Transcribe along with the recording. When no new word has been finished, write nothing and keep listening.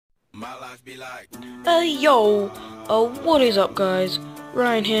Yo, what is up guys,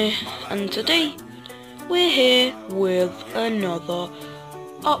 Ryan here, and today we're here with another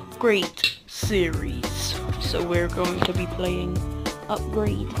upgrade series. So we're going to be playing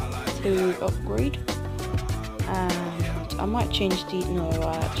Upgrade to Upgrade, and I might change the, no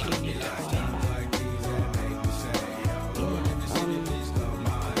I actually need to buy it now.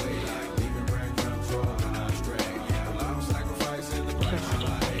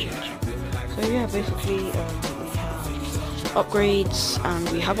 So yeah, basically we have upgrades and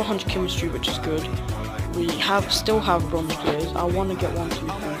we have 100 chemistry, which is good. We still have bronze players. I want to get 1, 2, 3,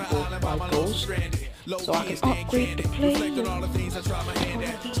 4, 5 goals so I can upgrade the players.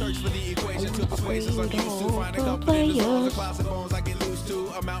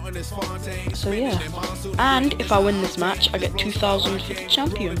 So yeah, and if I win this match, I get 2,000 for the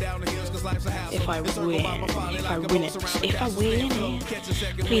champion. If I win it,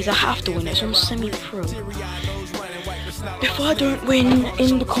 please, I have to win it, so I'm semi-pro. If I don't win,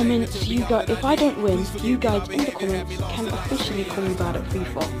 in the comments, you guys in the comments can officially call me bad at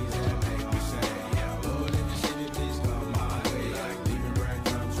FIFA.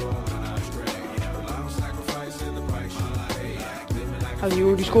 Has he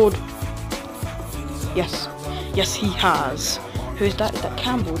already scored? Yes. Yes, he has. Who is that? Is that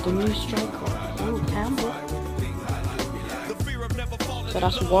Campbell, the new striker? Oh, Campbell. So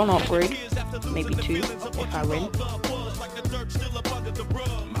that's 1 upgrade, maybe 2 if I win.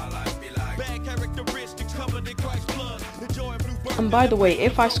 And by the way,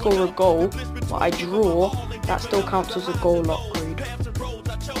 if I score a goal, but I draw, that still counts as a goal upgrade.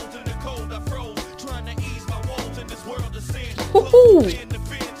 Woohoo!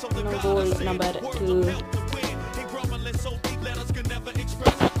 No goal number 2.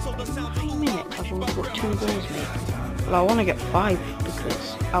 9 minutes, I've only got 2 goals, mate. Well, I want to get 5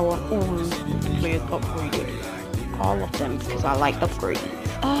 because I want all the players upgraded. All of them, because I like upgrades.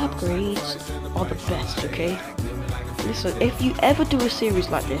 Upgrades are the best, okay? Listen, if you ever do a series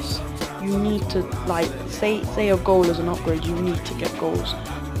like this, you need to, like, say a goal is an upgrade, you need to get goals.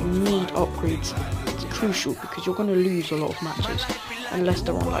 You need upgrades. It's crucial because you're going to lose a lot of matches unless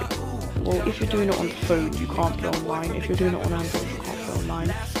they're on, like, well, if you're doing it on the phone, you can't play online. If you're doing it on Android, you can't play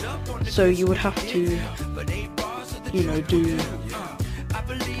online. So you would have to, you know, do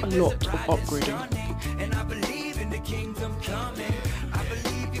a lot of upgrading.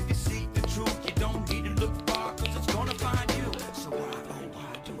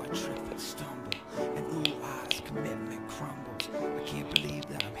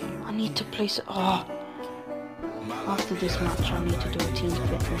 I need to place it. Oh, after this match, I need to do a team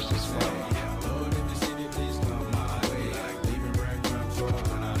fitness as well.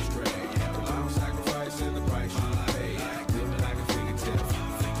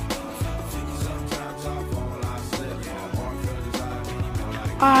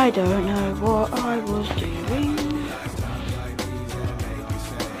 I don't know what I was doing.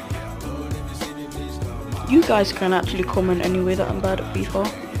 You guys can actually comment anyway that I'm bad at FIFA.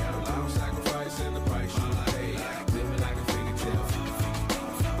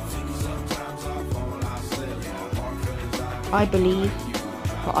 I believe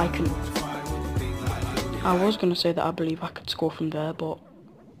that I can. I was gonna say that I believe I could score from there, but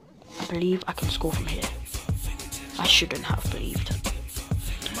I believe I can score from here. I shouldn't have believed.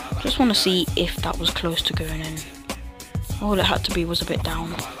 Just want to see if that was close to going in. All it had to be was a bit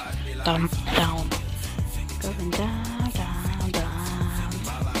down. Down. Going down.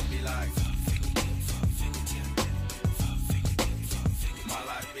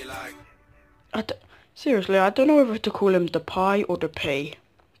 Seriously, I don't know whether to call him the pie or the pay.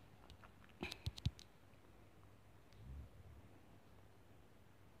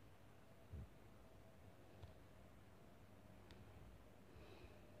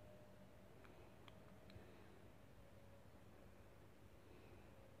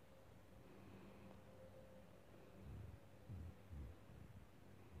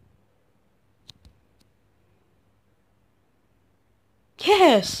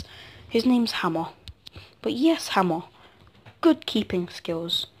 Yes! His name's Hammer. But yes, Hammer. Good keeping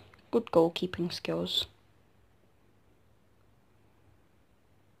skills. Good goalkeeping skills.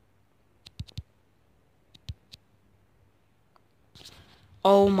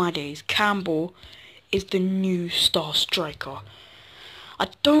 Oh my days, Campbell is the new star striker. I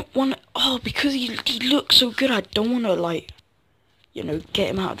don't want to, because he looks so good, I don't want to, like, you know, get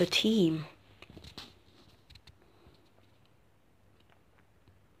him out of the team.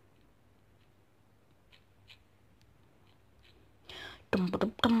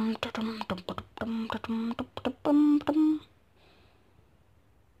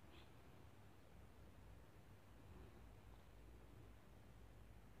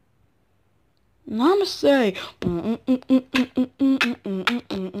 Namaste.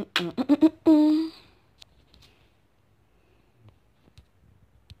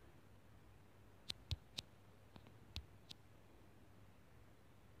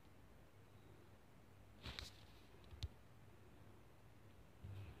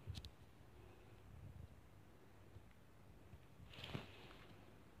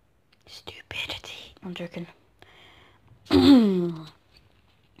 Stupidity. I'm joking.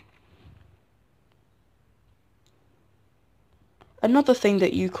 Another thing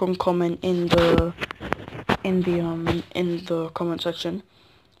that you can comment in the comment section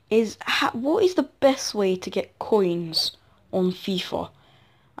is what is the best way to get coins on FIFA?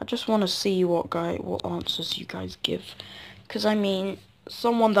 I just want to see what answers you guys give, because I mean,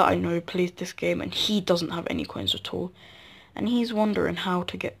 someone that I know plays this game and he doesn't have any coins at all, and he's wondering how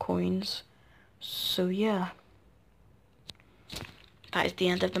to get coins. So yeah, that is the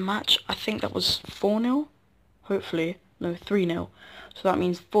end of the match. I think that was 4-0, hopefully, no, 3-0. So that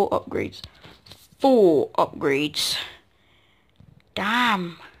means 4 upgrades. 4 upgrades.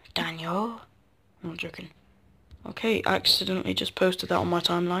 Damn, Daniel. I'm not joking. Okay, I accidentally just posted that on my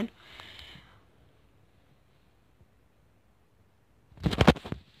timeline.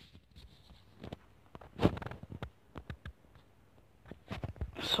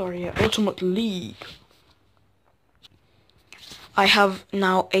 Sorry, Ultimate League. I have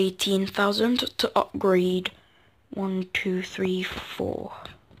now 18,000 to upgrade 1, 2, 3, 4.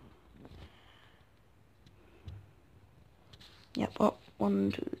 Yep, up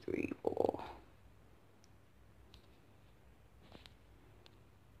 1, 2, 3, 4.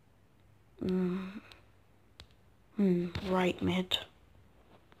 Right mid.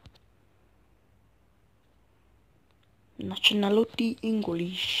 Nationality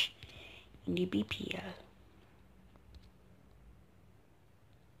English in the BPL.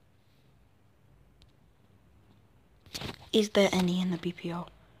 Is there any in the BPL?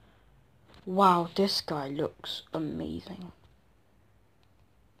 Wow, this guy looks amazing.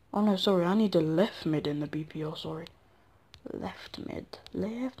 Oh no, sorry, I need a left mid in the BPL, sorry. Left mid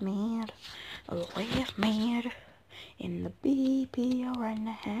in the BPL right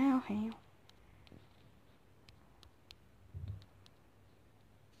now.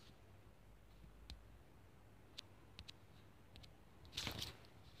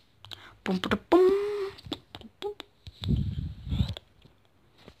 Boom, boom, boom.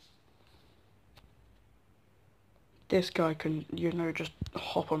 This guy can, you know, just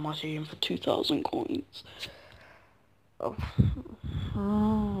hop on my team for 2,000 coins. Oh.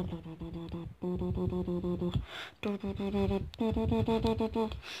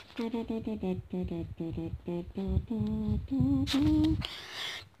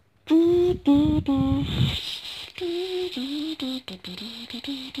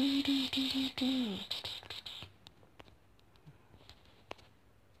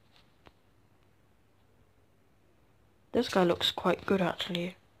 This guy looks quite good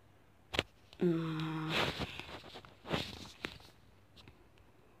actually.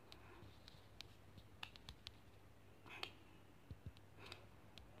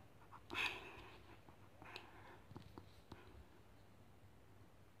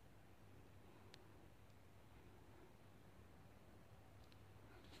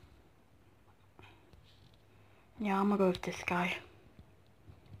 Yeah, I'm gonna go with this guy.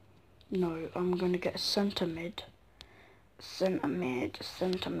 No, I'm gonna get a centre mid. Centre mid.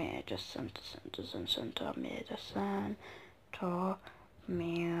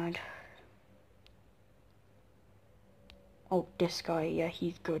 Oh, this guy, yeah,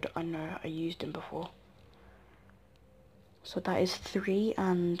 he's good. I know, I used him before. So that is 3,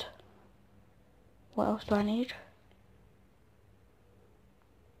 and what else do I need?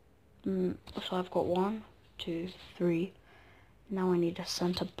 So I've got 1, 2, 3. Now I need a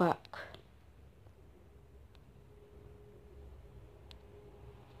centre back.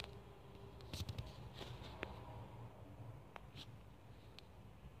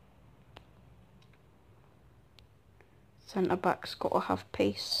 Centre back's got to have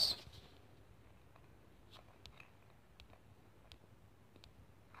pace.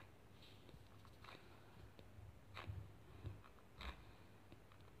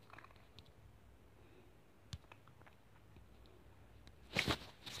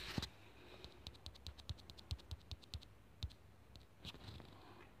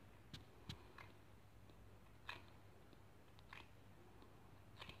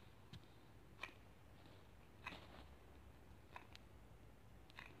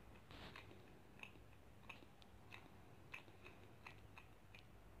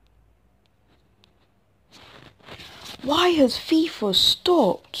 Why has FIFA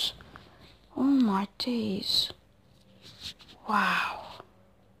stopped? Oh my days. Wow.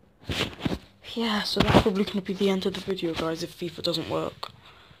 Yeah, so that's probably going to be the end of the video, guys, if FIFA doesn't work.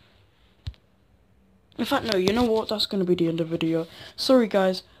 In fact, no, you know what? That's going to be the end of the video. Sorry,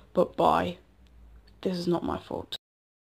 guys, but bye. This is not my fault.